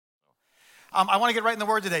I want to get right in the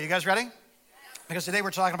Word today. You guys ready? Because today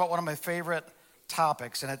we're talking about one of my favorite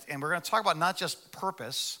topics, and we're going to talk about not just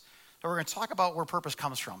purpose, but we're going to talk about where purpose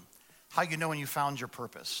comes from, how you know when you found your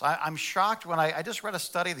purpose. I'm shocked when I just read a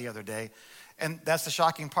study the other day, and that's the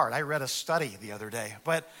shocking part. I read a study the other day,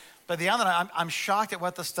 but beyond that, I'm shocked at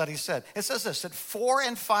what the study said. It says this, that 4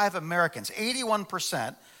 in 5 Americans,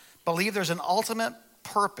 81%, believe there's an ultimate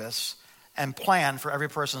purpose and plan for every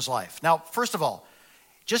person's life. Now, first of all,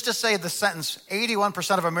 just to say the sentence,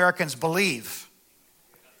 81% of Americans believe.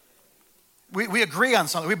 We agree on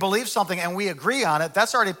something. We believe something and we agree on it.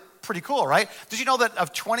 That's already pretty cool, right? Did you know that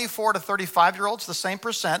of 24 to 35-year-olds, the same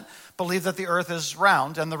percent believe that the earth is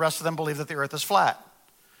round and the rest of them believe that the earth is flat?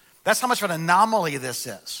 That's how much of an anomaly this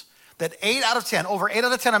is. That over 8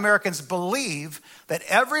 out of 10 Americans believe that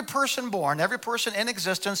every person born, every person in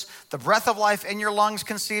existence, the breath of life in your lungs,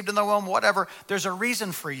 conceived in the womb, whatever, there's a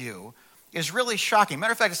reason for you, is really shocking.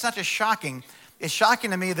 Matter of fact, it's not just shocking. It's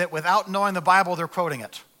shocking to me that without knowing the Bible, they're quoting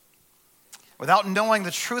it. Without knowing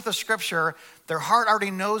the truth of Scripture, their heart already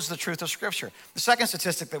knows the truth of Scripture. The second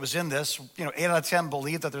statistic that was in this, 8 out of 10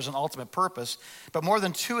 believe that there's an ultimate purpose, but more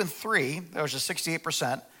than 2 in 3, that was just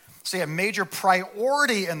 68%, say a major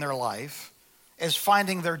priority in their life is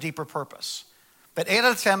finding their deeper purpose. But 8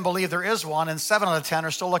 out of 10 believe there is one, and 7 out of 10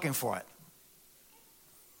 are still looking for it.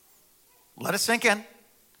 Let it sink in.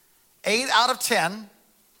 8 out of 10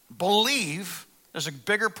 believe there's a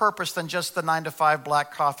bigger purpose than just the 9 to 5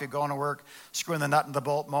 black coffee, going to work, screwing the nut in the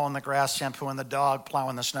bolt, mowing the grass, shampooing the dog,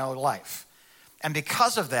 plowing the snow life. And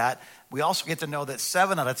because of that, we also get to know that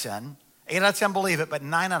 7 out of 10, 8 out of 10 believe it, but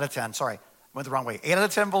 9 out of 10, went the wrong way. 8 out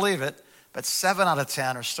of 10 believe it, but 7 out of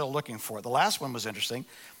 10 are still looking for it. The last one was interesting,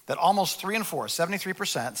 that almost 3 in 4,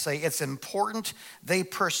 73%, say it's important they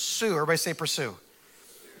pursue, everybody say pursue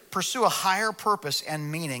a higher purpose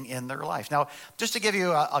and meaning in their life. Now, just to give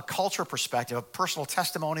you a culture perspective, a personal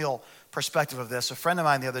testimonial perspective of this, a friend of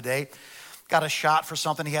mine the other day got a shot for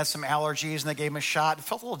something. He had some allergies, and they gave him a shot. It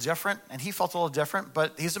felt a little different, and he felt a little different,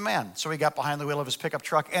 but he's a man, so he got behind the wheel of his pickup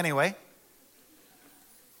truck anyway.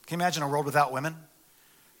 Can you imagine a road without women?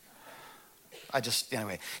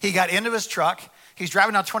 Anyway, he got into his truck. He's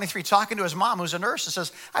driving down 23, talking to his mom, who's a nurse, and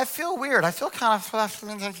says, I feel weird. I feel kind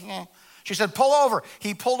of... She said, pull over.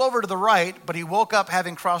 He pulled over to the right, but he woke up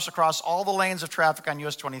having crossed across all the lanes of traffic on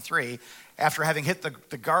US 23 after having hit the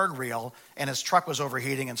guardrail, and his truck was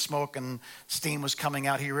overheating and smoke and steam was coming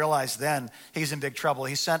out. He realized then he's in big trouble.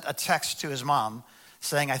 He sent a text to his mom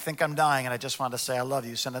saying, I think I'm dying, and I just wanted to say I love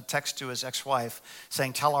you. Sent a text to his ex-wife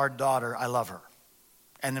saying, tell our daughter I love her.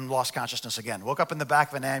 And then lost consciousness again. Woke up in the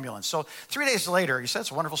back of an ambulance. So 3 days later, he said,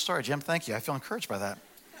 it's a wonderful story, Jim. Thank you. I feel encouraged by that.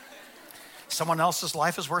 Someone else's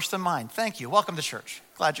life is worse than mine. Thank you. Welcome to church.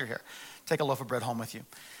 Glad you're here. Take a loaf of bread home with you.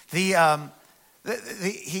 He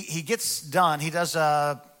gets done. He does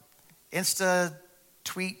a Insta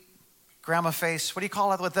tweet, grandma face. What do you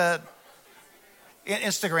call it with the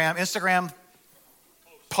Instagram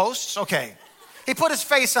posts? Okay. He put his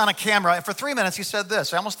face on a camera, and for 3 minutes he said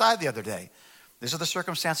this. I almost died the other day. These are the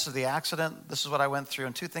circumstances of the accident. This is what I went through,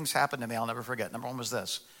 and 2 things happened to me I'll never forget. Number 1 was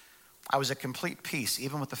this. I was at complete peace,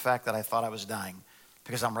 even with the fact that I thought I was dying,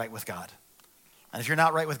 because I'm right with God. And if you're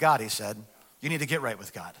not right with God, he said, you need to get right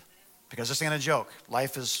with God, because this ain't a joke.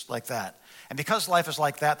 Life is like that. And because life is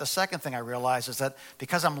like that, the second thing I realized is that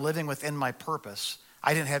because I'm living within my purpose,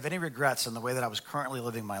 I didn't have any regrets in the way that I was currently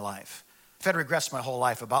living my life. I've had regrets my whole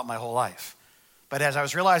life about my whole life. But as I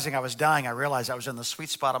was realizing I was dying, I realized I was in the sweet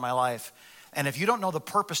spot of my life. And if you don't know the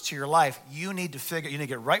purpose to your life, you need to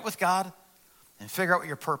get right with God and figure out what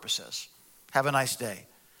your purpose is. Have a nice day.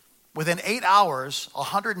 Within 8 hours,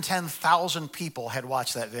 110,000 people had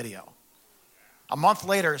watched that video. A month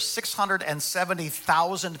later,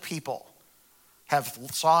 670,000 people have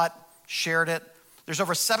saw it, shared it. There's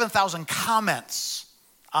over 7,000 comments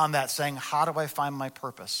on that saying, how do I find my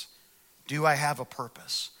purpose? Do I have a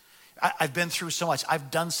purpose? I've been through so much. I've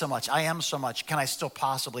done so much. I am so much. Can I still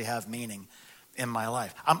possibly have meaning in my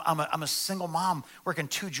life? I'm a single mom working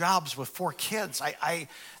 2 jobs with 4 kids. I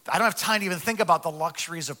don't have time to even think about the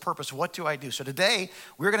luxuries of purpose. What do I do? So today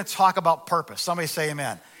we're going to talk about purpose. Somebody say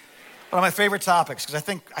amen. One of my favorite topics, because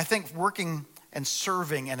I think working and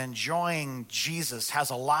serving and enjoying Jesus has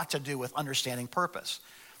a lot to do with understanding purpose.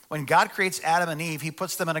 When God creates Adam and Eve, he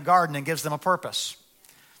puts them in a garden and gives them a purpose.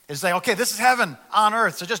 It's like, okay, this is heaven on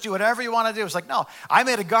earth, so just do whatever you want to do. It's like, no, I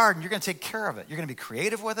made a garden. You're going to take care of it. You're going to be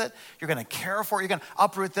creative with it. You're going to care for it. You're going to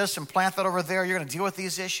uproot this and plant that over there. You're going to deal with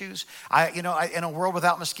these issues. In a world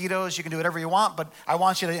without mosquitoes, you can do whatever you want, but I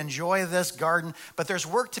want you to enjoy this garden. But there's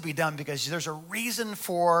work to be done because there's a reason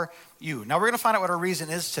for you. Now, we're going to find out what our reason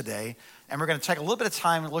is today, and we're going to take a little bit of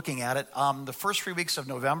time looking at it. The first 3 weeks of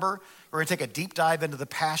November, we're going to take a deep dive into the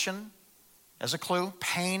passion as a clue,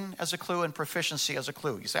 pain as a clue, and proficiency as a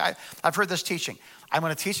clue. You say, I've heard this teaching. I'm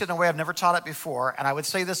going to teach it in a way I've never taught it before, and I would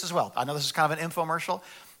say this as well. I know this is kind of an infomercial,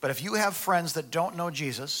 but if you have friends that don't know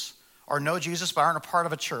Jesus, or know Jesus but aren't a part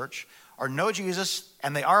of a church, or know Jesus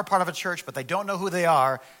and they are a part of a church but they don't know who they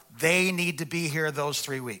are, they need to be here those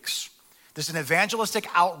 3 weeks. This is an evangelistic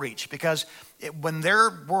outreach because when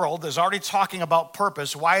their world is already talking about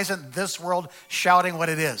purpose, why isn't this world shouting what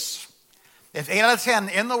it is? If 8 out of 10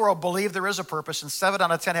 in the world believe there is a purpose and 7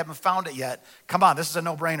 out of 10 haven't found it yet, come on, this is a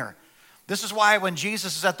no-brainer. This is why when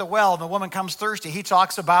Jesus is at the well and the woman comes thirsty, he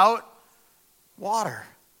talks about water.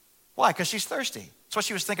 Why? Because she's thirsty. That's what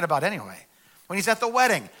she was thinking about anyway. When he's at the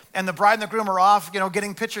wedding and the bride and the groom are off,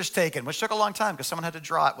 getting pictures taken, which took a long time because someone had to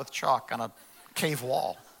draw it with chalk on a cave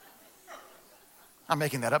wall. I'm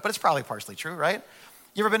making that up, but it's probably partially true, right?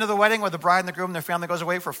 You ever been to the wedding where the bride and the groom and their family goes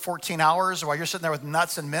away for 14 hours while you're sitting there with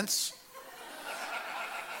nuts and mints?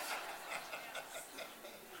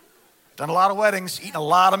 Done a lot of weddings, eating a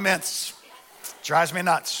lot of mints. Drives me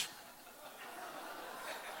nuts.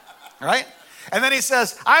 Right? And then he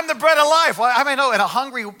says, I'm the bread of life. Well, I mean, no, in a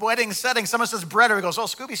hungry wedding setting, someone says bread, or he goes, oh,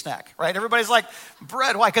 Scooby snack, right? Everybody's like,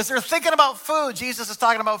 bread. Why? Because they're thinking about food. Jesus is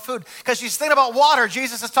talking about food. Because she's thinking about water.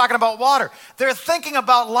 Jesus is talking about water. They're thinking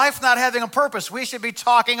about life not having a purpose. We should be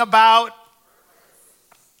talking about.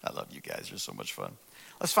 I love you guys. You're so much fun.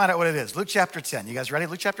 Let's find out what it is. Luke chapter 10. You guys ready?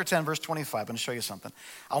 Luke chapter 10, verse 25. I'm going to show you something.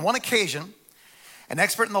 On one occasion, an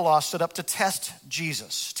expert in the law stood up to test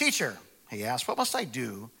Jesus. Teacher, he asked, what must I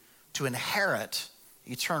do to inherit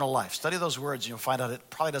eternal life? Study those words and you'll find out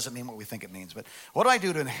it probably doesn't mean what we think it means. But what do I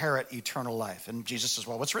do to inherit eternal life? And Jesus says,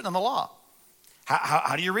 well, what's written in the law?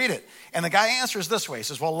 How do you read it? And the guy answers this way. He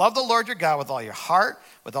says, well, love the Lord your God with all your heart,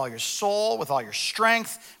 with all your soul, with all your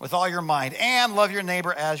strength, with all your mind, and love your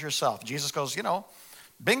neighbor as yourself. Jesus goes,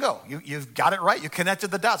 bingo, you've got it right. You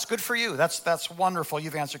connected the dots. Good for you. That's wonderful.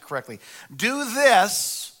 You've answered correctly. Do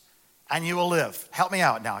this and you will live. Help me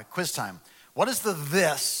out now. Quiz time. What is the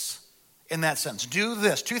this in that sentence? Do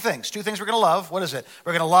this. Two things we're going to love. What is it?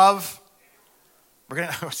 We're going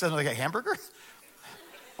to say like a hamburger?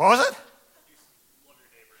 What was it?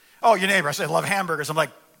 Oh, your neighbor. I said love hamburgers. I'm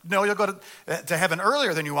like, no, you'll go to heaven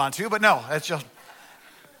earlier than you want to. But no, it's just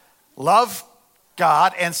love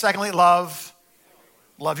God. And secondly, love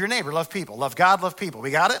your neighbor, love people. Love God, love people.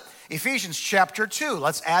 We got it? Ephesians chapter 2.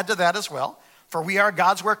 Let's add to that as well. For we are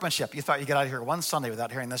God's workmanship. You thought you'd get out of here one Sunday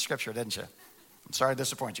without hearing this scripture, didn't you? I'm sorry to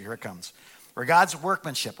disappoint you. Here it comes. We're God's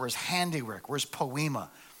workmanship. We're his handiwork. We're his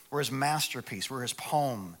poema. We're his masterpiece. We're his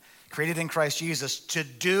poem. Created in Christ Jesus to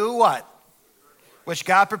do what? Which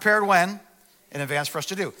God prepared when? In advance for us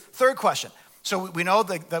to do. Third question. So we know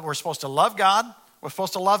that we're supposed to love God. We're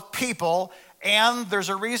supposed to love people. And there's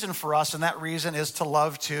a reason for us, and that reason is to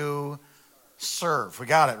love to serve. We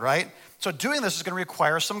got it, right? So doing this is going to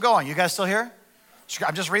require some going. You guys still here?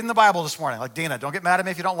 I'm just reading the Bible this morning. Like Dina, don't get mad at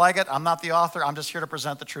me if you don't like it. I'm not the author. I'm just here to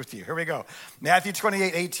present the truth to you. Here we go. Matthew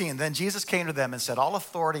 28:18. Then Jesus came to them and said, all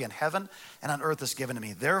authority in heaven and on earth is given to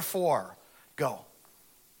me. Therefore, go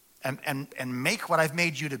and make what I've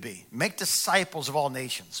made you to be. Make disciples of all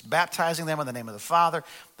nations, baptizing them in the name of the Father,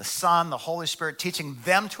 the Son, the Holy Spirit, teaching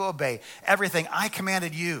them to obey everything I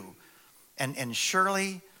commanded you. And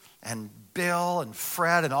Shirley and Bill and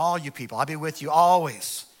Fred and all you people, I'll be with you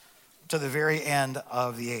always to the very end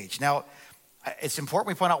of the age. Now, it's important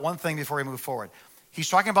we point out one thing before we move forward. He's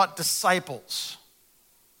talking about disciples,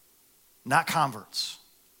 not converts.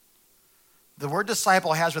 The word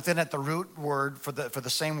disciple has within it the root word for the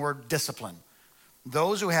same word discipline.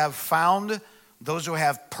 Those who have found, those who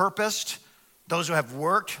have purposed, those who have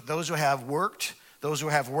worked,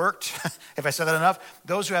 if I said that enough,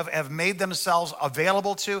 those who have made themselves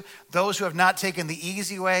available to, those who have not taken the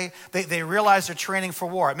easy way, they realize they're training for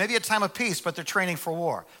war. It may be a time of peace, but they're training for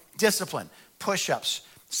war. Discipline, push-ups,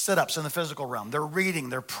 sit-ups in the physical realm. They're reading,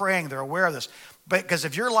 they're praying, they're aware of this. But because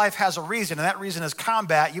if your life has a reason, and that reason is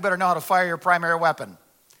combat, you better know how to fire your primary weapon.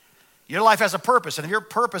 Your life has a purpose, and if your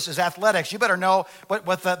purpose is athletics, you better know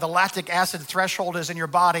what the lactic acid threshold is in your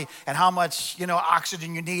body and how much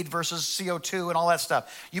oxygen you need versus CO2 and all that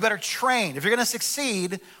stuff. You better train. If you're going to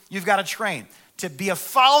succeed, you've got to train. To be a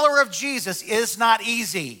follower of Jesus is not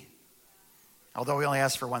easy, although we only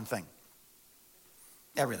ask for one thing.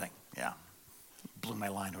 Everything, yeah. Blew my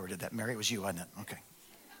line. Whoever did that. Mary, it was you, wasn't it? Okay.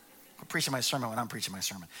 I'm preaching my sermon when I'm preaching my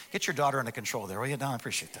sermon. Get your daughter under control there, will you? Don, I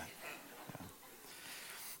appreciate that. Yeah.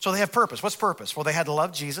 So they have purpose. What's purpose? Well, they had to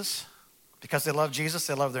love Jesus. Because they love Jesus,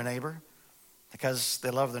 they love their neighbor. Because they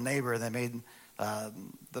love their neighbor, they made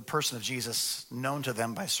the person of Jesus known to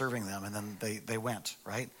them by serving them, and then they went,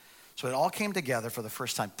 right? So it all came together for the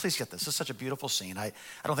first time. Please get this. This is such a beautiful scene. I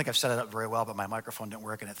don't think I've set it up very well, but my microphone didn't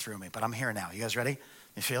work and it threw me. But I'm here now. You guys ready?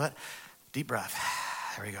 You feel it? Deep breath.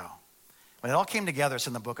 There we go. When it all came together, it's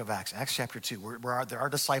in the book of Acts, Acts chapter 2. There are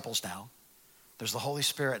disciples now. There's the Holy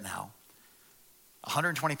Spirit now.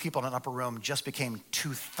 120 people in an upper room just became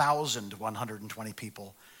 2,120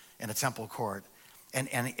 people in a temple court. And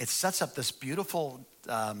it sets up this beautiful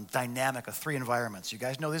dynamic of three environments. You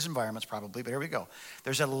guys know these environments probably, but here we go.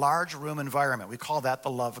 There's a large room environment. We call that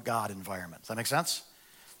the love God environment. Does that make sense?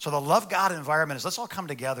 So the love God environment is let's all come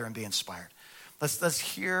together and be inspired. Let's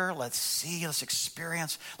hear, let's see, let's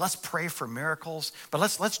experience, let's pray for miracles, but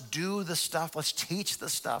let's do the stuff, let's teach the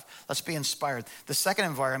stuff, let's be inspired. The second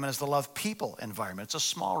environment is the love people environment. It's a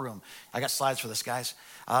small room. I got slides for this, guys.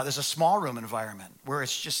 There's a small room environment where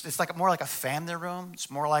it's like more like a family room. It's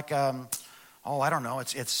more like, I don't know.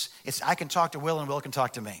 It's I can talk to Will and Will can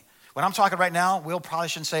talk to me. When I'm talking right now, Will probably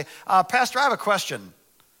shouldn't say, Pastor, I have a question.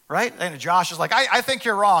 Right? And Josh is like, I think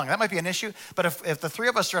you're wrong. That might be an issue. But if the three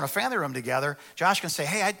of us are in a family room together, Josh can say,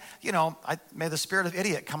 hey, may the spirit of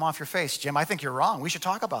idiot come off your face. Jim, I think you're wrong. We should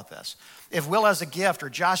talk about this. If Will has a gift or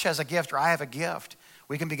Josh has a gift or I have a gift,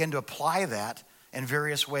 we can begin to apply that in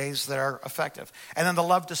various ways that are effective. And then the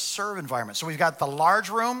love to serve environment. So we've got the large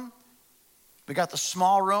room, we got the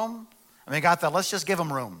small room, and we got the let's just give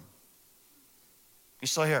them room. You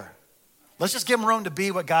still here? Let's just give them room to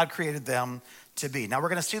be what God created them to be. Now we're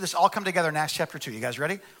going to see this all come together in Acts chapter 2. You guys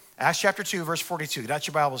ready? Acts chapter 2, verse 42. Got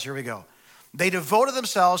your Bibles? Here we go. They devoted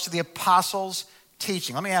themselves to the apostles'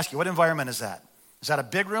 teaching. Let me ask you, what environment is that? Is that a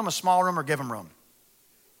big room, a small room, or give them room?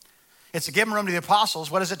 It's a give them room to the apostles.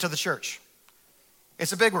 What is it to the church?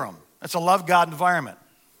 It's a big room. It's a love God environment.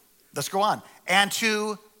 Let's go on. And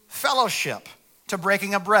to fellowship, to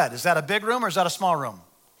breaking of bread. Is that a big room or is that a small room?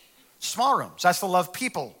 Small rooms. That's the love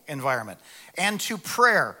people environment. And to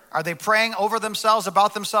prayer. Are they praying over themselves,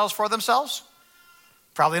 about themselves, for themselves?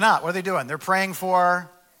 Probably not. What are they doing? They're praying for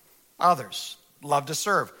others. Love to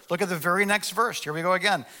serve. Look at the very next verse. Here we go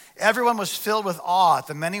again. Everyone was filled with awe at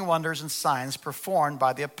the many wonders and signs performed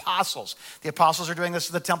by the apostles. The apostles are doing this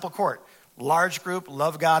in the temple court. Large group,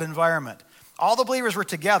 love God environment. All the believers were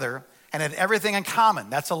together and had everything in common.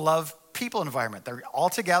 That's a love people environment. They're all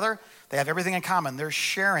together. They have everything in common. They're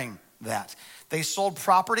sharing that. They sold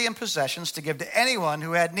property and possessions to give to anyone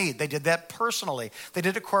who had need. They did that personally. They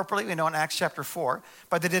did it corporately, we know in Acts chapter 4,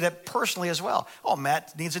 but they did it personally as well. Oh,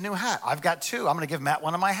 Matt needs a new hat. I've got two. I'm going to give Matt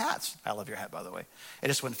one of my hats. I love your hat, by the way. It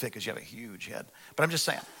just wouldn't fit because you have a huge head. But I'm just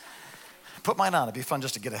saying, put mine on. It'd be fun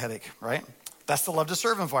just to get a headache, right? That's the love to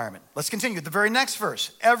serve environment. Let's continue. The very next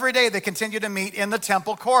verse. Every day they continue to meet in the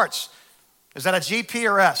temple courts. Is that a GP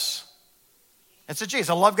or S? It's a G. It's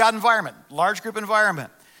a love God environment, large group environment.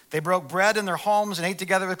 They broke bread in their homes and ate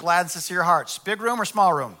together with glad and sincere hearts. Big room or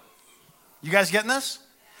small room? You guys getting this?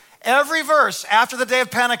 Every verse after the day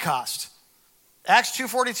of Pentecost, Acts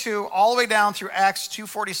 2:42 all the way down through Acts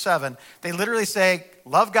 2:47, they literally say,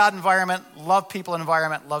 love God environment, love people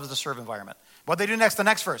environment, love to serve environment. What they do next, the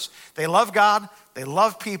next verse, they love God, they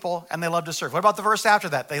love people, and they love to serve. What about the verse after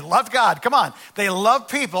that? They love God, come on. They love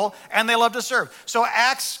people, and they love to serve. So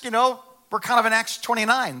Acts, we're kind of in Acts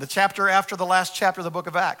 29, the chapter after the last chapter of the book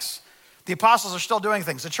of Acts. The apostles are still doing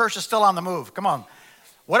things. The church is still on the move. Come on.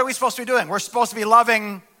 What are we supposed to be doing? We're supposed to be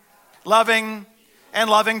loving, and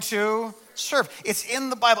loving to serve. It's in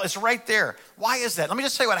the Bible. It's right there. Why is that? Let me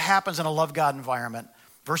just say what happens in a love God environment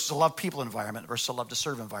versus a love people environment versus a love to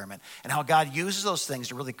serve environment, and how God uses those things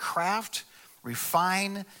to really craft,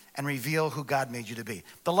 refine, and reveal who God made you to be.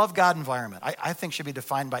 The love God environment, I think, should be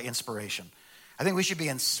defined by inspiration. I think we should be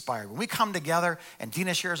inspired. When we come together and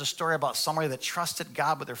Dina shares a story about somebody that trusted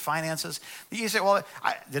God with their finances, you say, well,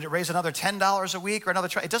 did it raise another $10 a week or another?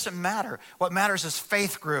 It doesn't matter. What matters is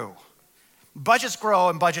faith grew. Budgets grow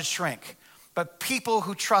and budgets shrink. But people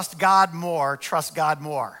who trust God more, trust God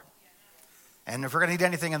more. And if we're going to need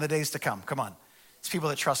anything in the days to come, come on. It's people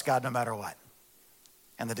that trust God no matter what.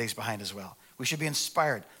 And the days behind as well. We should be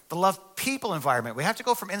inspired. The love people environment. We have to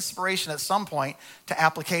go from inspiration at some point to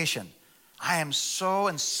application. I am so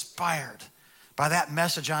inspired by that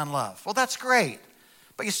message on love. Well, that's great,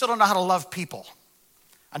 but you still don't know how to love people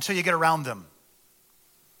until you get around them.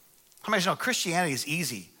 How many of you know Christianity is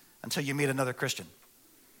easy until you meet another Christian?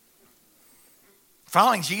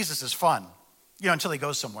 Following Jesus is fun until he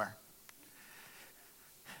goes somewhere.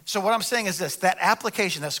 So what I'm saying is this, that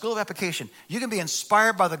application, that school of application, you can be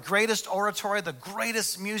inspired by the greatest oratory, the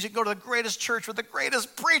greatest music, go to the greatest church with the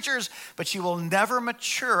greatest preachers, but you will never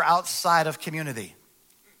mature outside of community.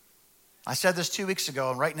 I said this 2 weeks ago,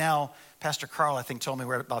 and right now, Pastor Carl, I think, told me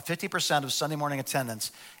we're at about 50% of Sunday morning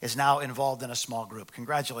attendance is now involved in a small group.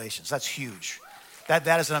 Congratulations, that's huge.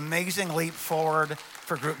 That is an amazing leap forward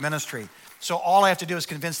for group ministry. So all I have to do is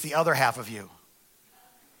convince the other half of you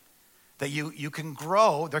that you can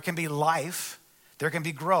grow, there can be life, there can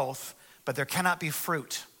be growth, but there cannot be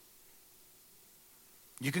fruit.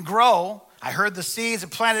 You can grow. I heard the seeds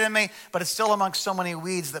and planted in me, but it's still amongst so many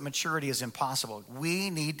weeds that maturity is impossible.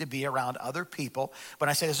 We need to be around other people. When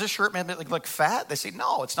I say, does this shirt make me look fat? They say,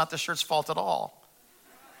 no, it's not the shirt's fault at all.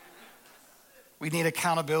 We need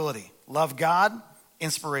accountability. Love God,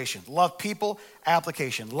 inspiration. Love people,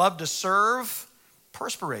 application. Love to serve,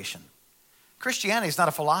 perspiration. Christianity is not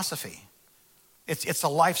a philosophy. It's a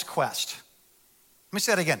life's quest. Let me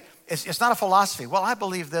say it again. It's not a philosophy. Well, I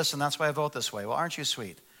believe this, and that's why I vote this way. Well, aren't you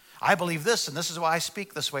sweet? I believe this, and this is why I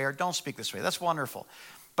speak this way or don't speak this way. That's wonderful.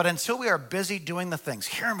 But until we are busy doing the things,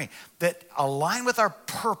 hear me, that align with our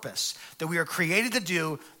purpose, that we are created to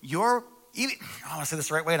do, I want to say this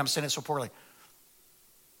the right way, and I'm saying it so poorly.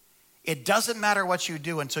 It doesn't matter what you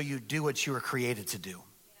do until you do what you were created to do.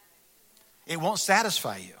 It won't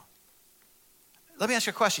satisfy you. Let me ask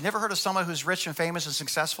you a question. You ever heard of someone who's rich and famous and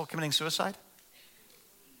successful committing suicide?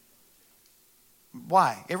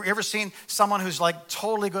 Why? You ever seen someone who's like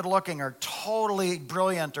totally good looking or totally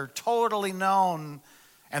brilliant or totally known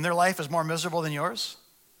and their life is more miserable than yours?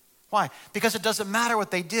 Why? Because it doesn't matter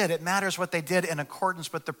what they did. It matters what they did in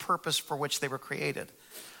accordance with the purpose for which they were created.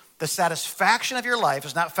 The satisfaction of your life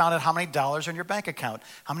is not found in how many dollars are in your bank account,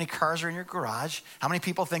 how many cars are in your garage, how many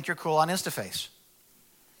people think you're cool on InstaFace.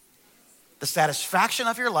 The satisfaction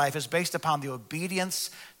of your life is based upon the obedience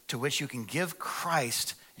to which you can give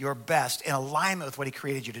Christ your best in alignment with what he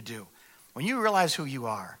created you to do. When you realize who you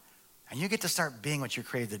are and you get to start being what you're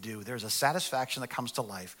created to do, there's a satisfaction that comes to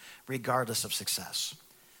life regardless of success.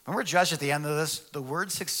 When we're judged at the end of this, the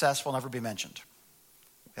word success will never be mentioned.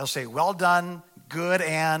 They'll say, well done, good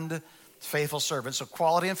and faithful servant. So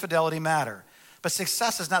quality and fidelity matter. But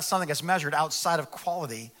success is not something that's measured outside of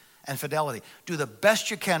quality and fidelity. Do the best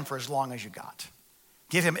you can for as long as you got.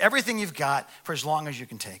 Give him everything you've got for as long as you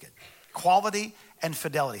can take it. Quality and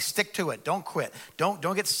fidelity. Stick to it. Don't quit.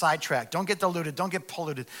 Don't get sidetracked. Don't get diluted. Don't get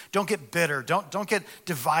polluted. Don't get bitter. Don't get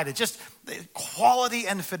divided. Just quality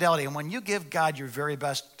and fidelity. And when you give God your very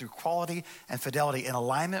best through quality and fidelity in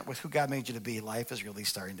alignment with who God made you to be, life is really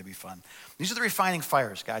starting to be fun. These are the refining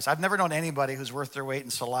fires, guys. I've never known anybody who's worth their weight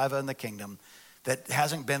in saliva in the kingdom that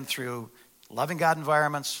hasn't been through loving God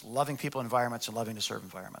environments, loving people environments, and loving to serve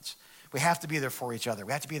environments. We have to be there for each other.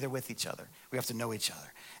 We have to be there with each other. We have to know each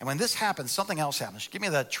other. And when this happens, something else happens. Give me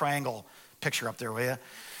the triangle picture up there, will you?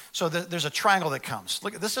 So there's a triangle that comes.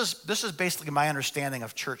 Look, this is basically my understanding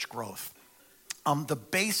of church growth. The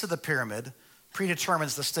base of the pyramid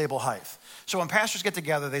predetermines the stable height. So when pastors get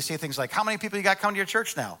together, they say things like, how many people you got coming to your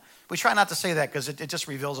church now? We try not to say that because it just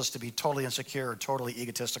reveals us to be totally insecure or totally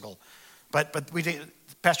egotistical. But we do.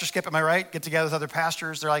 Pastor Skip, am I right? Get together with other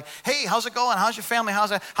pastors. They're like, hey, how's it going? How's your family?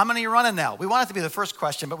 How many are you running now? We want it to be the first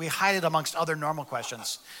question, but we hide it amongst other normal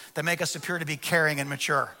questions that make us appear to be caring and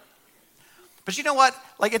mature. But you know what?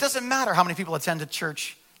 Like, it doesn't matter how many people attended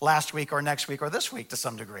church last week or next week or this week to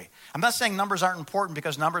some degree. I'm not saying numbers aren't important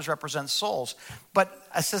because numbers represent souls, but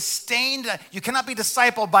you cannot be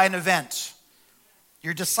discipled by an event.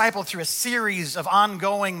 You're discipled through a series of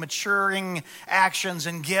ongoing, maturing actions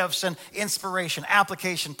and gifts and inspiration,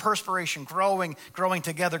 application, perspiration, growing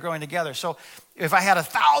together. So if I had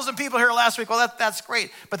 1,000 people here last week, well, that's great.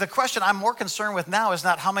 But the question I'm more concerned with now is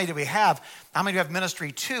not how many do we have, how many do we have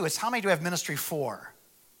ministry to, it's how many do we have ministry for.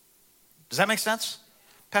 Does that make sense?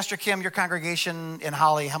 Pastor Kim, your congregation in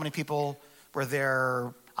Holly, how many people were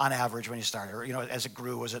there on average when you started? Or, as it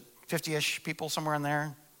grew, was it 50-ish people somewhere in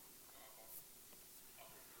there?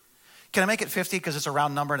 Can I make it 50 because it's a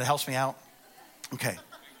round number and it helps me out? Okay.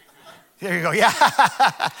 There you go. Yeah.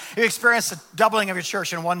 You experienced the doubling of your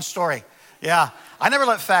church in one story. Yeah. I never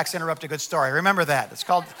let facts interrupt a good story. Remember that. It's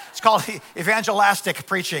called evangelistic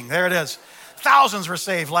preaching. There it is. thousands were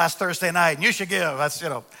saved last Thursday night, and you should give. That's,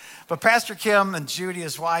 But Pastor Kim and Judy,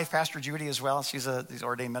 his wife, Pastor Judy as well, she's an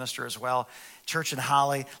ordained minister as well, church in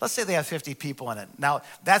Holly. Let's say they have 50 people in it. Now,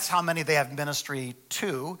 that's how many they have ministry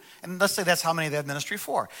to, and let's say that's how many they have ministry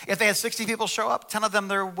for. If they had 60 people show up, 10 of them,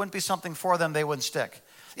 there wouldn't be something for them, they wouldn't stick.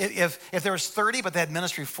 If there was 30, but they had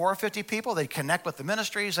ministry for 50 people, they'd connect with the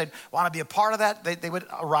ministries, they'd want to be a part of that, they would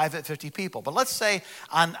arrive at 50 people. But let's say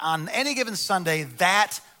on any given Sunday,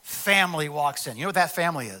 that family walks in. You know what that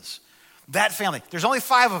family is? That family, there's only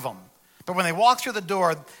 5 of them. But when they walk through the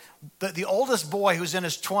door, the oldest boy who's in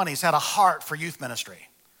his 20s had a heart for youth ministry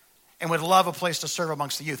and would love a place to serve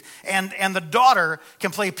amongst the youth. And the daughter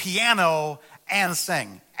can play piano and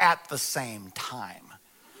sing at the same time.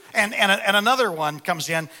 And another one comes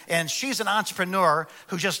in, and she's an entrepreneur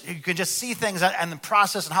who can just see things and the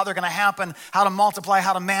process and how they're going to happen, how to multiply,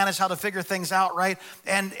 how to manage, how to figure things out, right?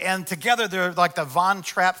 And together they're like the Von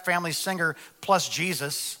Trapp family singer plus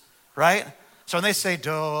Jesus, right? So when they say,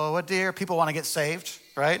 "Do a dear," people want to get saved,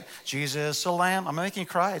 right? Jesus, a lamb. I'm making you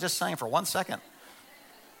cry. I just sang for 1 second,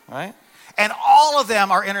 right? And all of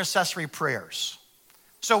them are intercessory prayers.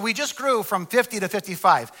 So we just grew from 50 to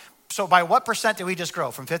 55. So by what percent did we just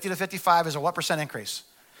grow? From 50 to 55 is a what percent increase?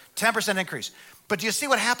 10% increase. But do you see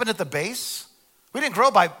what happened at the base? We didn't grow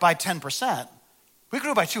by 10%. We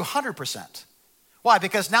grew by 200%. Why?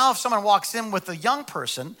 Because now if someone walks in with a young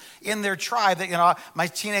person in their tribe that, my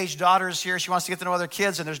teenage daughter's here, she wants to get to know other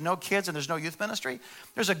kids, and there's no kids and there's no youth ministry,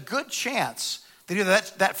 there's a good chance that either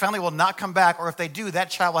that family will not come back, or if they do, that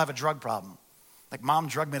child will have a drug problem. Like, mom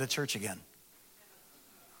drugged me to church again.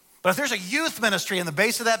 But if there's a youth ministry in the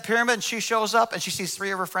base of that pyramid and she shows up and she sees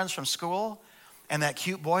 3 of her friends from school and that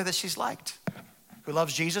cute boy that she's liked who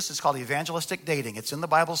loves Jesus, it's called evangelistic dating. It's in the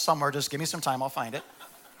Bible somewhere. Just give me some time, I'll find it,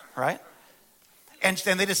 right? And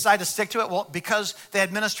they decide to stick to it. Well, because they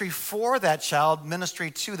had ministry for that child,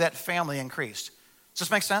 ministry to that family increased. Does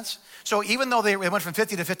this make sense? So even though they went from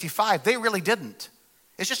 50 to 55, they really didn't.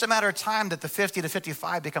 It's just a matter of time that the 50 to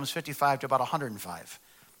 55 becomes 55 to about 105.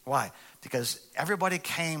 Why? Because everybody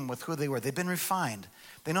came with who they were. They've been refined.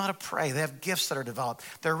 They know how to pray. They have gifts that are developed.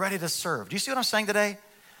 They're ready to serve. Do you see what I'm saying today?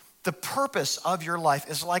 The purpose of your life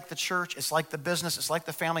is like the church. It's like the business. It's like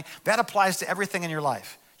the family. That applies to everything in your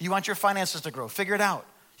life. You want your finances to grow. Figure it out.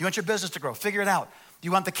 You want your business to grow. Figure it out.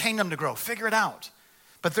 You want the kingdom to grow. Figure it out.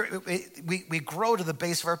 But we grow to the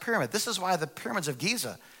base of our pyramid. This is why the pyramids of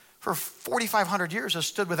Giza for 4,500 years have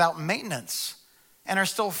stood without maintenance and are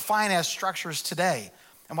still fine as structures today.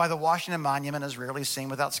 And why the Washington Monument is rarely seen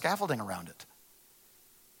without scaffolding around it.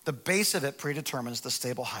 The base of it predetermines the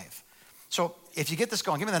stable height. So if you get this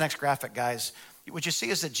going, give me the next graphic, guys. What you see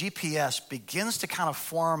is that GPS begins to kind of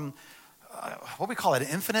form what we call an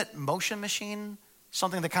infinite motion machine,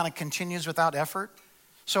 something that kind of continues without effort.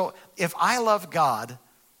 So if I love God,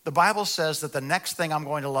 the Bible says that the next thing I'm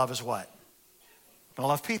going to love is what? I'm going to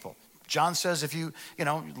love people. John says if you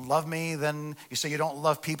love me, then you say you don't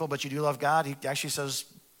love people, but you do love God. He actually says,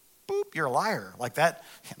 boop, you're a liar. Like that,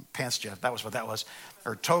 pantsed you, that was what that was.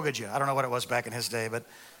 Or togaed you. I don't know what it was back in his day, but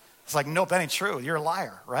it's like, nope, that ain't true. You're a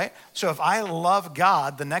liar, right? So if I love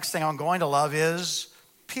God, the next thing I'm going to love is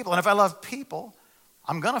people. And if I love people,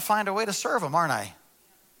 I'm going to find a way to serve them, aren't I?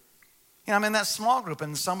 I'm in that small group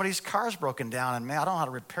and somebody's car's broken down and man, I don't know how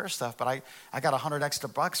to repair stuff, but I got $100 extra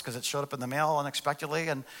because it showed up in the mail unexpectedly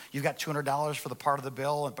and you've got $200 for the part of the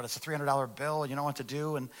bill, but it's a $300 bill and you know what to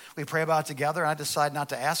do. And we pray about it together and I decide not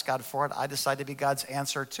to ask God for it. I decide to be God's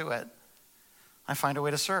answer to it. I find a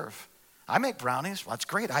way to serve. I make brownies. Well, that's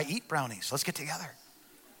great. I eat brownies. Let's get together.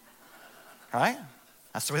 All right?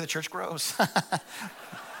 That's the way the church grows.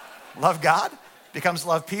 Love God. Becomes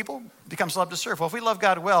love people, becomes love to serve. Well, if we love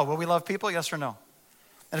God well, will we love people? Yes or no?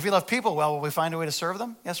 And if we love people well, will we find a way to serve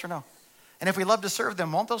them? Yes or no? And if we love to serve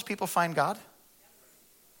them, won't those people find God?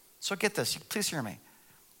 So get this, please hear me.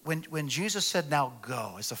 When Jesus said, now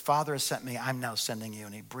go, as the Father has sent me, I'm now sending you,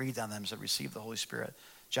 and he breathed on them as they received the Holy Spirit.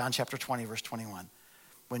 John chapter 20, verse 21.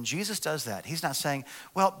 When Jesus does that, he's not saying,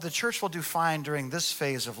 well, the church will do fine during this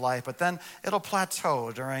phase of life, but then it'll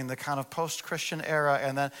plateau during the kind of post-Christian era.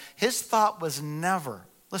 And then his thought was never,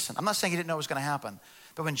 listen, I'm not saying he didn't know it was going to happen,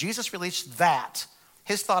 but when Jesus released that,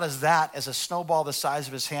 his thought is that as a snowball the size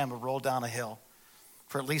of his hand would roll down a hill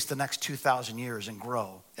for at least the next 2,000 years and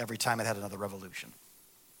grow every time it had another revolution.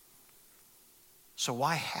 So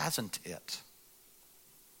why hasn't it?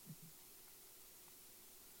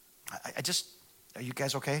 Are you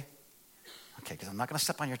guys okay? Okay, because I'm not going to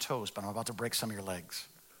step on your toes, but I'm about to break some of your legs.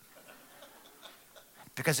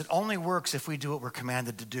 Because it only works if we do what we're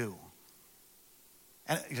commanded to do.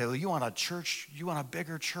 And you know, you want a church, you want a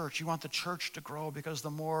bigger church, you want the church to grow because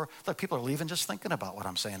the more, look, people are leaving just thinking about what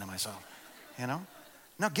I'm saying to myself, you know?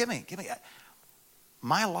 No, give me.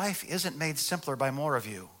 My life isn't made simpler by more of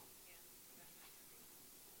you.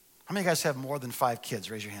 How many of you guys have more than 5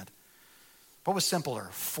 kids? Raise your hand. What was simpler,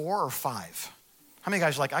 4 or 5? How many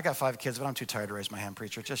guys are like, I got 5 kids, but I'm too tired to raise my hand,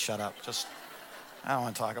 preacher. Just shut up. I don't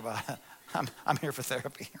want to talk about it. I'm here for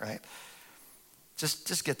therapy, right?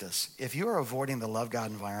 Just get this. If you are avoiding the love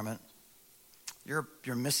God environment, you're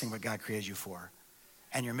missing what God created you for,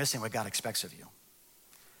 and you're missing what God expects of you.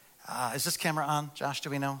 Is this camera on, Josh?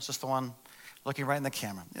 Do we know? Is this the one looking right in the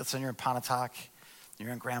camera? Listen, you're in Pontotoc.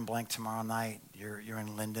 You're in Grand Blanc tomorrow night. You're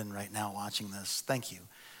in Linden right now watching this. Thank you.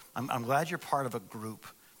 I'm glad you're part of a group.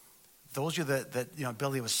 Those of you that you know,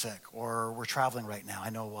 Billy was sick or we're traveling right now.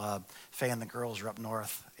 I know Faye and the girls are up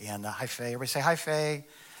north. And hi, Faye. Everybody say hi, Faye.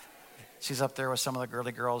 She's up there with some of the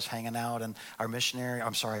girly girls hanging out. And our missionary,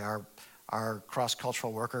 our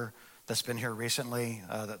cross-cultural worker that's been here recently,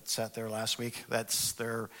 that sat there last week,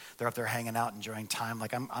 they're up there hanging out, enjoying time.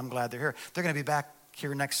 Like, I'm glad they're here. They're going to be back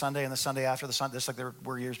here next Sunday and the Sunday after the Sunday, just like they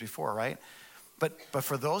were years before, right? But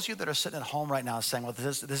for those of you that are sitting at home right now saying, well,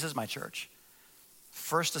 this is my church.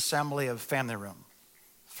 First assembly of family room.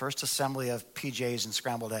 First assembly of PJs and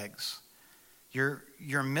scrambled eggs. You're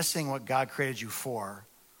missing what God created you for,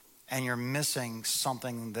 and you're missing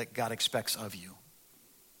something that God expects of you.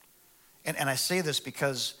 And I say this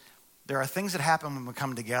because there are things that happen when we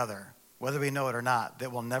come together, whether we know it or not,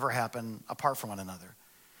 that will never happen apart from one another.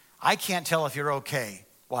 I can't tell if you're okay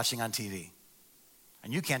watching on TV.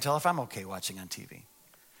 And you can't tell if I'm okay watching on TV.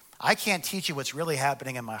 I can't teach you what's really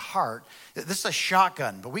happening in my heart. This is a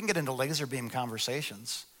shotgun, but we can get into laser beam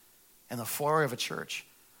conversations in the foyer of a church.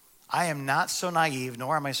 I am not so naive,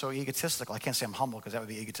 nor am I so egotistical. I can't say I'm humble because that would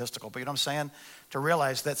be egotistical, but you know what I'm saying? To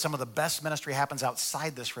realize that some of the best ministry happens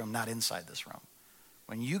outside this room, not inside this room.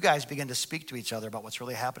 When you guys begin to speak to each other about what's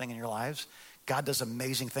really happening in your lives, God does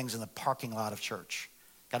amazing things in the parking lot of church.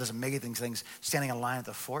 God does amazing things standing in line at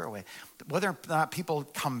the foyer. Whether or not people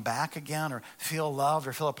come back again or feel loved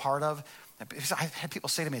or feel a part of, I've had people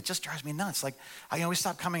say to me, it just drives me nuts. Like, we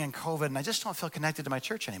stopped coming in COVID and I just don't feel connected to my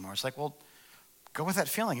church anymore. It's like, well, go with that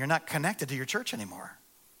feeling. You're not connected to your church anymore.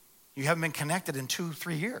 You haven't been connected in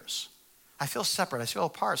 2-3 years. I feel separate. I feel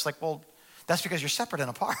apart. It's like, well, that's because you're separate and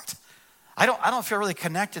apart. I don't feel really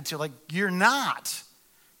connected to, like, you're not.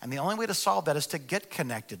 And the only way to solve that is to get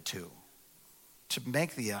connected to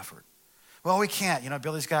make the effort. Well, we can't.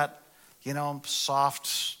 Billy's got,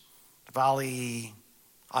 soft volley,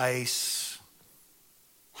 ice,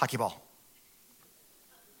 hockey ball.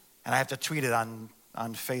 And I have to tweet it on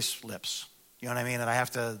face lips. You know what I mean? And I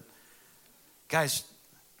have to, guys,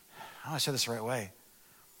 how do I say this the right way?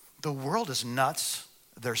 The world is nuts,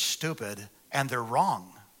 they're stupid, and they're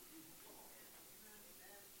wrong.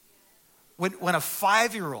 When a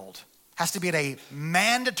 5-year-old has to be at a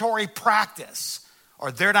mandatory practice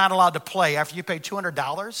or they're not allowed to play after you pay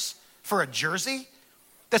 $200 for a jersey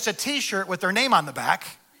that's a t-shirt with their name on the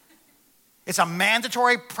back, it's a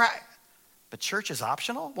mandatory practice. But church is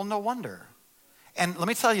optional? Well, no wonder. And let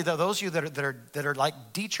me tell you, those of you that are like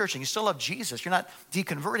de-churching, you still love Jesus. You're not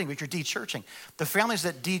deconverting, but you're de-churching. The families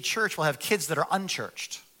that de-church will have kids that are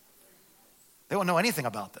unchurched. They won't know anything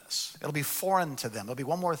about this. It'll be foreign to them. There'll be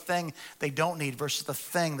one more thing they don't need versus the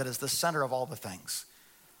thing that is the center of all the things.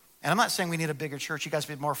 And I'm not saying we need a bigger church. You guys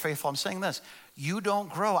be more faithful. I'm saying this. You don't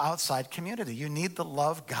grow outside community. You need the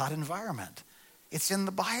love God environment. It's in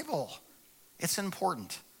the Bible. It's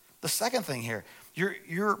important. The second thing here,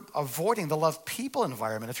 you're avoiding the love people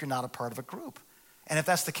environment if you're not a part of a group. And if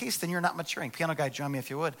that's the case, then you're not maturing. Piano guy, join me if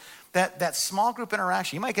you would. That small group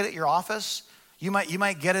interaction, you might get it at your office. You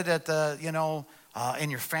might get it at the, in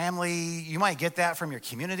your family. You might get that from your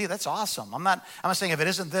community. That's awesome. I'm not saying if it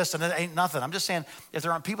isn't this, then it ain't nothing. I'm just saying if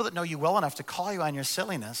there aren't people that know you well enough to call you on your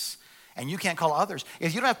silliness and you can't call others.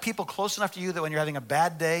 If you don't have people close enough to you that when you're having a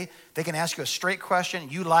bad day, they can ask you a straight question,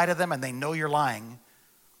 you lie to them and they know you're lying,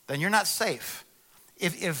 then you're not safe.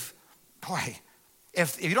 If you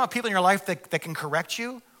don't have people in your life that can correct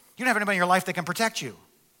you, you don't have anybody in your life that can protect you.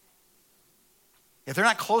 If they're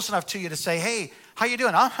not close enough to you to say, hey, how you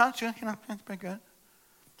doing? It's pretty good.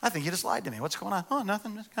 I think you just lied to me. What's going on? Oh,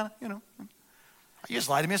 nothing. Just kind of, You just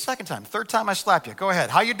lied to me a second time. Third time I slapped you. Go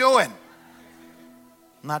ahead. How you doing?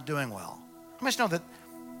 Not doing well. I must know that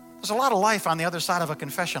there's a lot of life on the other side of a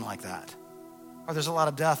confession like that. Or there's a lot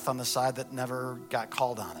of death on the side that never got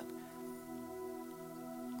called on it.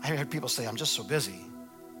 I heard people say, I'm just so busy.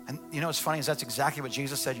 And what's funny is that's exactly what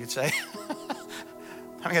Jesus said you'd say. How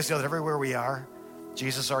many of you guys know that everywhere we are,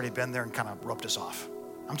 Jesus has already been there and kind of roped us off.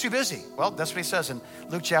 I'm too busy. Well, that's what he says in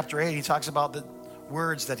Luke chapter 8. He talks about the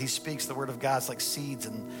words that he speaks, the word of God. It's like seeds,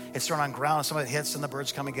 and it's thrown on ground, and some of it hits, and the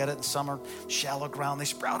birds come and get it, and some are shallow ground. They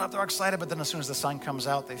sprout up, they're excited, but then as soon as the sun comes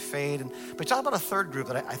out, they fade. But talk about a third group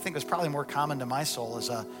that I think is probably more common to my soul, is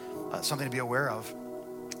something to be aware of.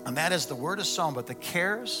 And that is, the word is sown, but the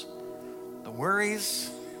cares, the worries,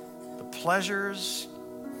 the pleasures,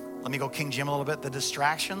 let me go King Jim a little bit, the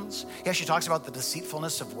distractions. He actually talks about the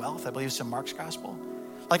deceitfulness of wealth. I believe it's in Mark's gospel.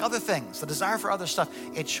 Like other things, the desire for other stuff,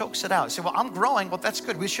 it chokes it out. You say, well, I'm growing. Well, that's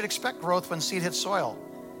good. We should expect growth when seed hits soil.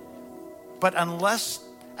 But unless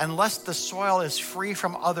the soil is free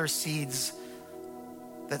from other seeds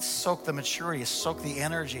that soak the maturity, soak the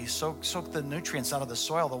energy, soak the nutrients out of the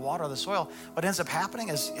soil, the water of the soil, what ends up happening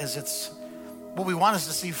is it's, what we want is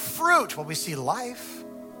to see fruit. Well, we see life,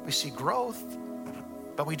 we see growth,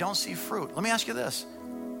 but we don't see fruit. Let me ask you this.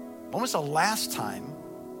 When was the last time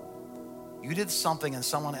you did something in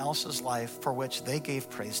someone else's life for which they gave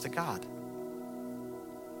praise to God?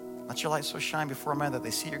 Let your light so shine before men that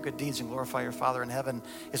they see your good deeds and glorify your Father in heaven.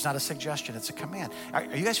 It's not a suggestion, it's a command. Are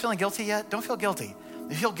you guys feeling guilty yet? Don't feel guilty.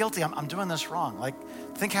 If you feel guilty, I'm doing this wrong. Like,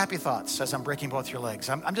 think happy thoughts as I'm breaking both your legs.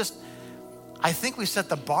 I think we set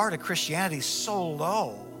the bar to Christianity so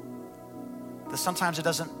low that sometimes it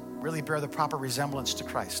doesn't really bear the proper resemblance to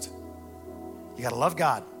Christ. You gotta love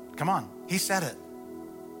God. Come on, he said it.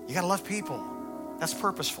 You gotta love people. That's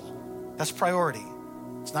purposeful. That's priority.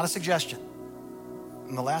 It's not a suggestion.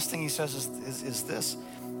 And the last thing he says is this.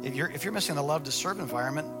 If you're missing the love to serve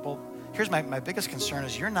environment, well, here's my biggest concern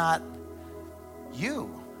is you're not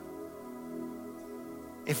you.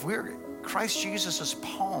 If we're Christ Jesus'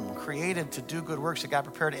 poem created to do good works that God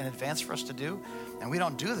prepared in advance for us to do, and we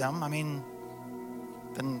don't do them,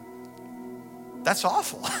 then that's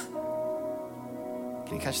awful.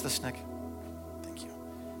 Can you catch this, Nick? Thank you.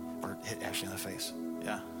 Or hit Ashley in the face.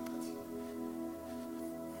 Yeah.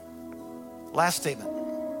 Last statement.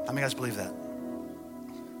 How many guys believe that?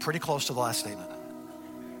 Pretty close to the last statement.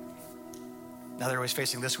 Now that everybody's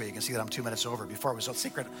facing this way, you can see that I'm 2 minutes over. Before it was a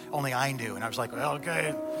secret only I knew. And I was like, well,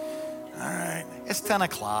 okay, all right. It's 10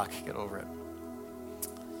 o'clock. Get over it.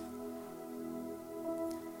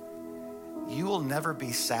 You will never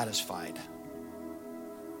be satisfied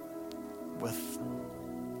with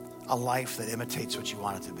a life that imitates what you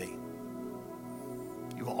want it to be.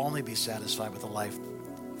 You will only be satisfied with a life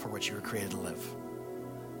for which you were created to live.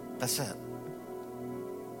 That's it.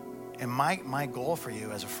 And my goal for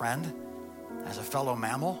you as a friend, as a fellow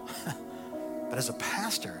mammal, but as a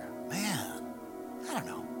pastor, man, I don't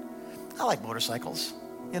know. I like motorcycles,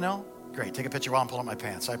 you know? Great, take a picture while I'm pulling up my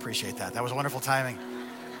pants. I appreciate that. That was wonderful timing.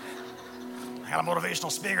 I got a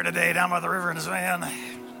motivational speaker today down by the river in his van.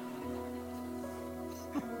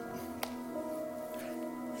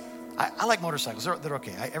 I like motorcycles. They're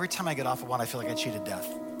okay. Every time I get off of one, I feel like I cheated death.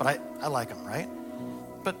 But I like them, right?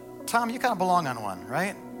 But Tom, you kind of belong on one,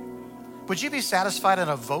 right? Would you be satisfied in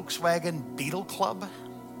a Volkswagen Beetle Club?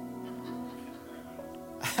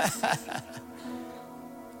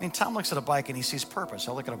 Tom looks at a bike and he sees purpose.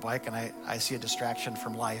 I look at a bike and I see a distraction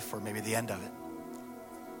from life or maybe the end of it.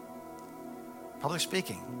 Public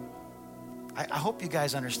speaking. I hope you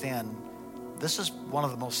guys understand this is one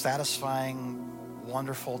of the most satisfying,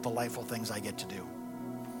 wonderful, delightful things I get to do.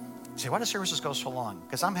 You say, why do services go so long?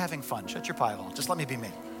 Because I'm having fun. Shut your pie hole. Just let me be me.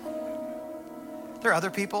 There are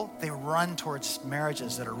other people, they run towards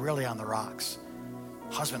marriages that are really on the rocks.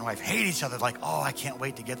 Husband and wife hate each other, like, oh, I can't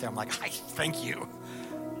wait to get there. I'm like, thank you.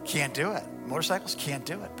 Can't do it. Motorcycles can't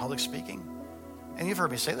do it. Public speaking. And you've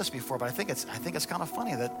heard me say this before, but I think it's kind of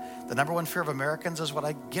funny that the number one fear of Americans is what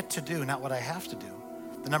I get to do, not what I have to do.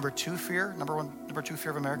 The number two fear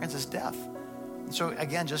of Americans is death. And so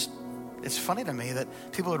again, it's funny to me that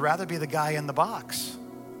people would rather be the guy in the box,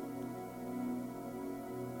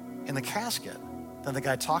 in the casket, than the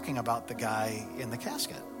guy talking about the guy in the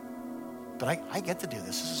casket. But I get to do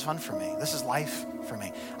this. This is fun for me. This is life for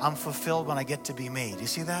me. I'm fulfilled when I get to be me. Do you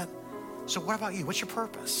see that? So what about you? What's your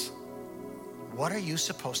purpose? What are you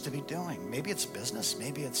supposed to be doing? Maybe it's business.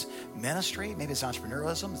 Maybe it's ministry. Maybe it's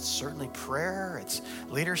entrepreneurialism. It's certainly prayer. It's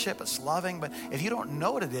leadership. It's loving. But if you don't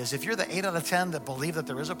know what it is, if you're the 8 out of 10 that believe that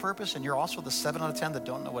there is a purpose and you're also the 7 out of 10 that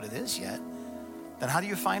don't know what it is yet, then how do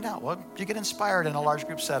you find out? Well, you get inspired in a large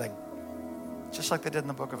group setting, just like they did in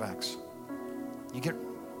the book of Acts. You get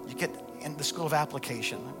in the school of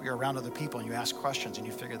application. You're around other people and you ask questions and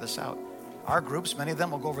you figure this out. Our groups, many of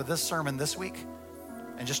them will go over this sermon this week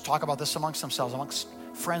and just talk about this amongst themselves, amongst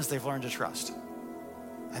friends they've learned to trust.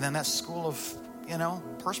 And then that school of,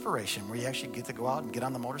 perspiration where you actually get to go out and get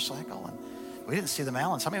on the motorcycle. And we didn't see the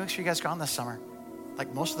Allens. How many weeks have you guys gone this summer?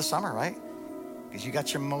 Like most of the summer, right? because you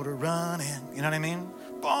got your motor running. You know what I mean?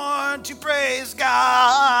 Born to praise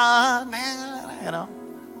God, man. You know?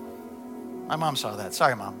 My mom saw that.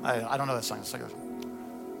 Sorry, Mom. I don't know that song.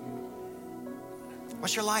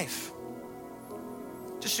 What's your life?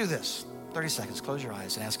 Just do this. 30 seconds. Close your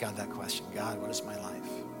eyes and ask God that question. God, what is my life?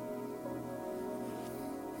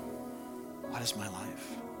 What is my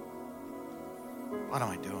life? What am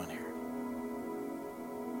I doing here?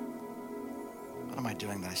 What am I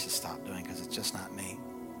doing that I should stop doing because it's just not me?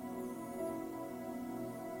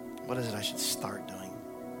 What is it I should start doing?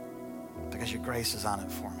 Because your grace is on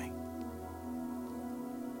it for me.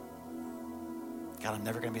 God, I'm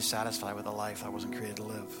never going to be satisfied with a life I wasn't created to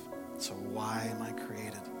live. So why am I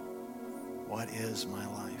created? What is my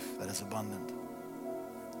life that is abundant?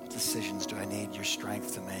 What decisions do I need your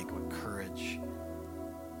strength to make? What courage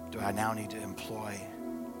do I now need to employ?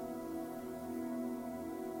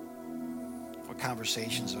 What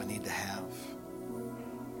conversations do I need to have?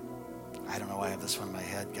 I don't know why I have this one in my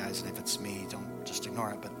head, guys, and if it's me, don't just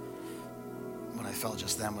ignore it. But what I felt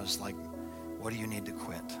just then was like, what do you need to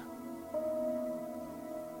quit?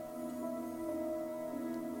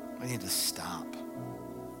 What do you need to stop?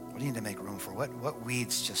 What do you need to make room for? What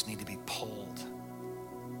weeds just need to be pulled?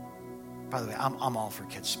 By the way, I'm all for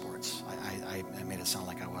kids' sports. I made it sound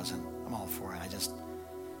like I wasn't. I'm all for it.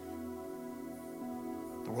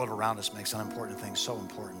 The world around us makes unimportant things so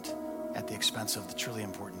important at the expense of the truly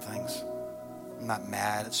important things. I'm not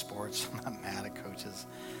mad at sports. I'm not mad at coaches.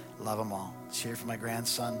 Love them all. Cheer for my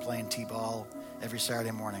grandson playing t-ball every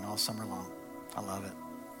Saturday morning all summer long. I love it.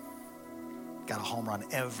 Got a home run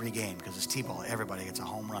every game because it's t-ball. Everybody gets a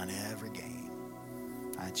home run every game.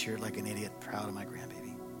 I cheered like an idiot, proud of my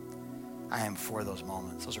grandbaby. I am for those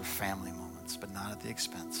moments. Those are family moments, but not at the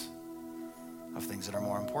expense of things that are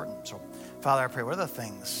more important. So, Father, I pray, what are the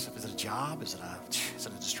things? Is it a job? Is it a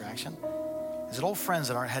distraction? Is it old friends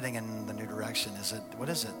that aren't heading in the new direction? What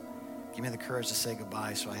is it? Give me the courage to say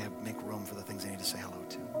goodbye so I make room for the things I need to say hello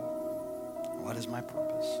to. What is my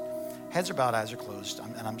purpose? Heads are bowed, eyes are closed,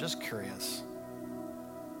 and I'm just curious.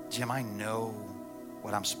 Jim, I know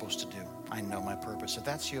what I'm supposed to do. I know my purpose. If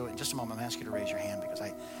that's you, in just a moment, I'm going to ask you to raise your hand because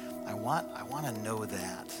I want to know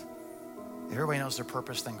that. If everybody knows their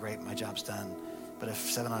purpose, then great, my job's done. But if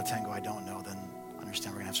 7 out of 10 go, I don't know, then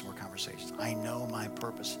understand we're going to have some more conversations. I know my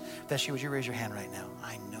purpose. If that's you, would you raise your hand right now?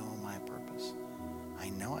 I know my purpose. I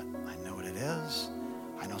know it. I know what it is.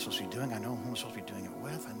 I know what I'm supposed to be doing. I know who I'm supposed to be doing it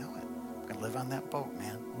with. I know it. I'm going to live on that boat,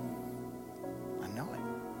 man. I know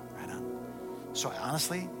it. Right on. So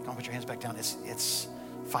honestly, don't put your hands back down. It's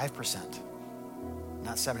 5%,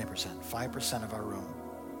 not 70%. 5% of our room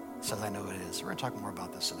says I know what it is. We're going to talk more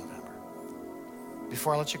about this in November.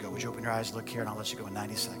 Before I let you go, would you open your eyes, look here, and I'll let you go in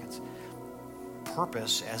 90 seconds.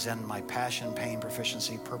 Purpose, as in my passion, pain,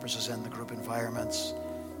 proficiency. Purpose is in the group environments,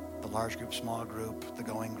 the large group, small group, the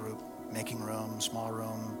going group, making room, small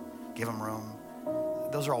room, give them room.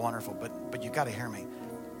 Those are all wonderful, but you got to hear me.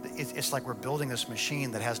 It's like we're building this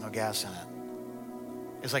machine that has no gas in it.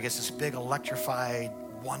 It's like it's this big electrified,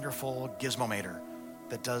 wonderful gizmometer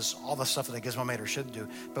that does all the stuff that a gizmometer should do,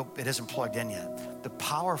 but it isn't plugged in yet. The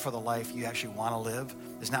power for the life you actually want to live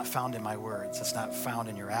is not found in my words. It's not found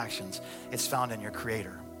in your actions. It's found in your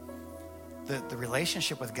Creator. The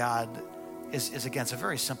relationship with God is again, it's a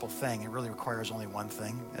very simple thing. It really requires only one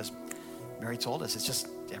thing, as Mary told us. It's just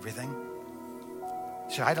everything.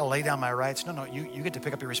 So I had to lay down my rights. No, you get to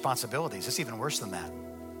pick up your responsibilities. It's even worse than that.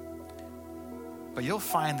 But you'll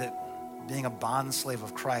find that being a bond slave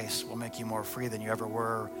of Christ will make you more free than you ever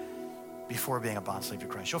were before being a bond slave to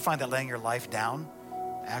Christ. You'll find that laying your life down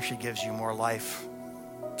actually gives you more life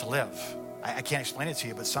to live. I can't explain it to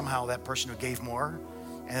you, but somehow that person who gave more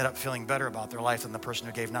ended up feeling better about their life than the person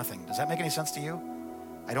who gave nothing. Does that make any sense to you?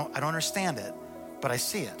 I don't understand it, but I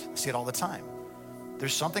see it. I see it all the time.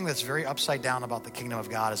 There's something that's very upside down about the kingdom of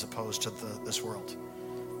God as opposed to this world.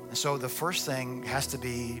 And so the first thing has to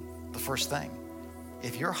be the first thing.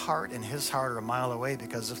 If your heart and his heart are a mile away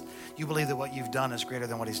because you believe that what you've done is greater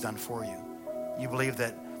than what he's done for you. You believe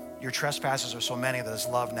that your trespasses are so many that his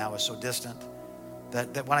love now is so distant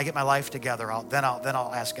that when I get my life together, I'll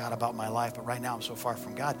ask God about my life. But right now I'm so far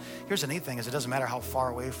from God. Here's the neat thing is it doesn't matter how far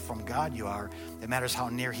away from God you are. It matters how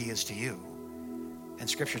near he is to you. And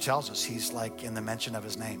Scripture tells us he's like in the mention of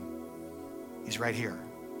his name. He's right here.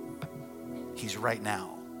 He's right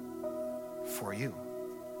now for you.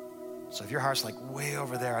 So if your heart's like way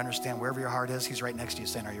over there, understand wherever your heart is, he's right next to you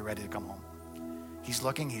saying, are you ready to come home? He's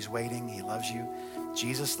looking, he's waiting, he loves you.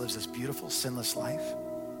 Jesus lives this beautiful, sinless life.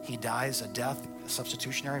 He dies a death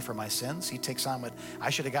substitutionary for my sins. He takes on what I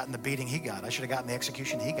should have gotten the beating he got. I should have gotten the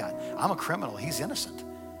execution he got. I'm a criminal, he's innocent.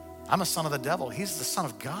 I'm a son of the devil. He's the son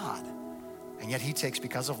of God. And yet he takes,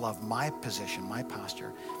 because of love, my position, my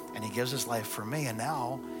posture, and he gives his life for me. And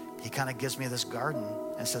now he kind of gives me this garden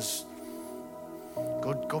and says,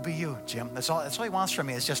 go be you, Jim. That's all he wants from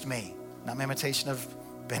me. It's just me. Not my imitation of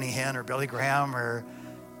Benny Hinn or Billy Graham or,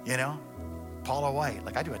 Paula White.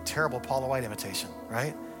 Like, I do a terrible Paula White imitation,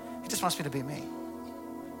 right? He just wants me to be me.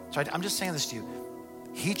 So I'm just saying this to you.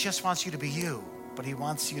 He just wants you to be you, but he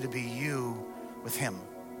wants you to be you with him.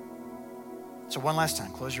 So one last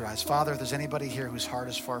time, close your eyes. Father, if there's anybody here whose heart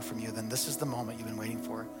is far from you, then this is the moment you've been waiting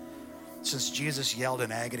for. Since Jesus yelled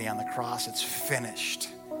in agony on the cross, it's finished.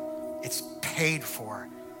 It's paid for.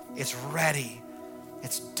 It's ready.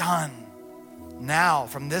 It's done. Now,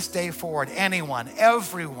 from this day forward, anyone,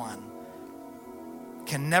 everyone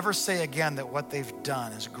can never say again that what they've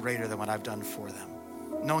done is greater than what I've done for them.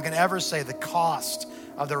 No one can ever say the cost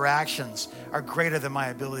of their actions are greater than my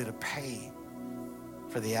ability to pay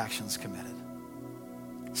for the actions committed.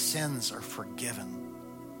 Sins are forgiven.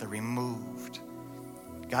 They're removed.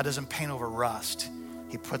 God doesn't paint over rust.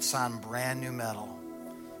 He puts on brand new metal.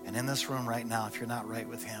 And in this room right now, if you're not right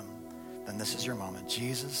with him, then this is your moment.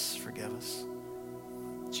 Jesus, forgive us.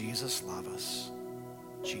 Jesus, love us.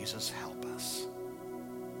 Jesus, help us.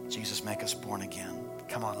 Jesus, make us born again.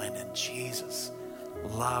 Come on, Lyndon. Jesus,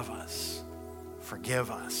 love us.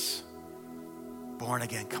 Forgive us. Born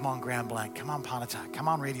again. Come on, Grand Blanc. Come on, Pontotoc. Come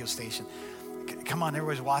on, radio station. Come on,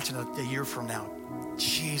 everybody's watching a year from now.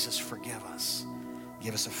 Jesus, forgive us.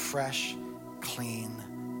 Give us a fresh,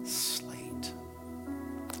 clean slate.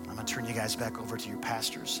 I'm going to turn you guys back over to your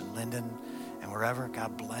pastors in Lyndon and wherever.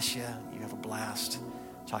 God bless you. You have a blast.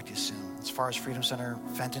 Talk to you soon. As far as Freedom Center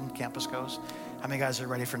Fenton campus goes, how many guys are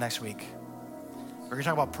ready for next week? We're going to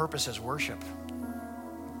talk about purpose as worship.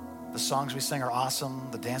 The songs we sing are awesome.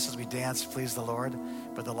 The dances we dance please the Lord.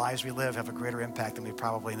 But the lives we live have a greater impact than we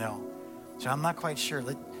probably know. So I'm not quite sure.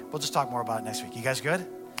 We'll just talk more about it next week. You guys good?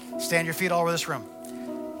 Stand your feet all over this room.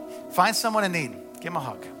 Find someone in need. Give them a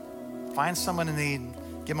hug. Find someone in need.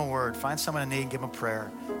 Give them a word. Find someone in need. Give them a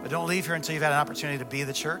prayer. But don't leave here until you've had an opportunity to be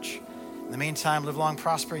the church. In the meantime, live long,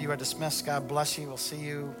 prosper. You are dismissed. God bless you. We'll see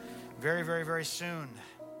you very, very, very soon.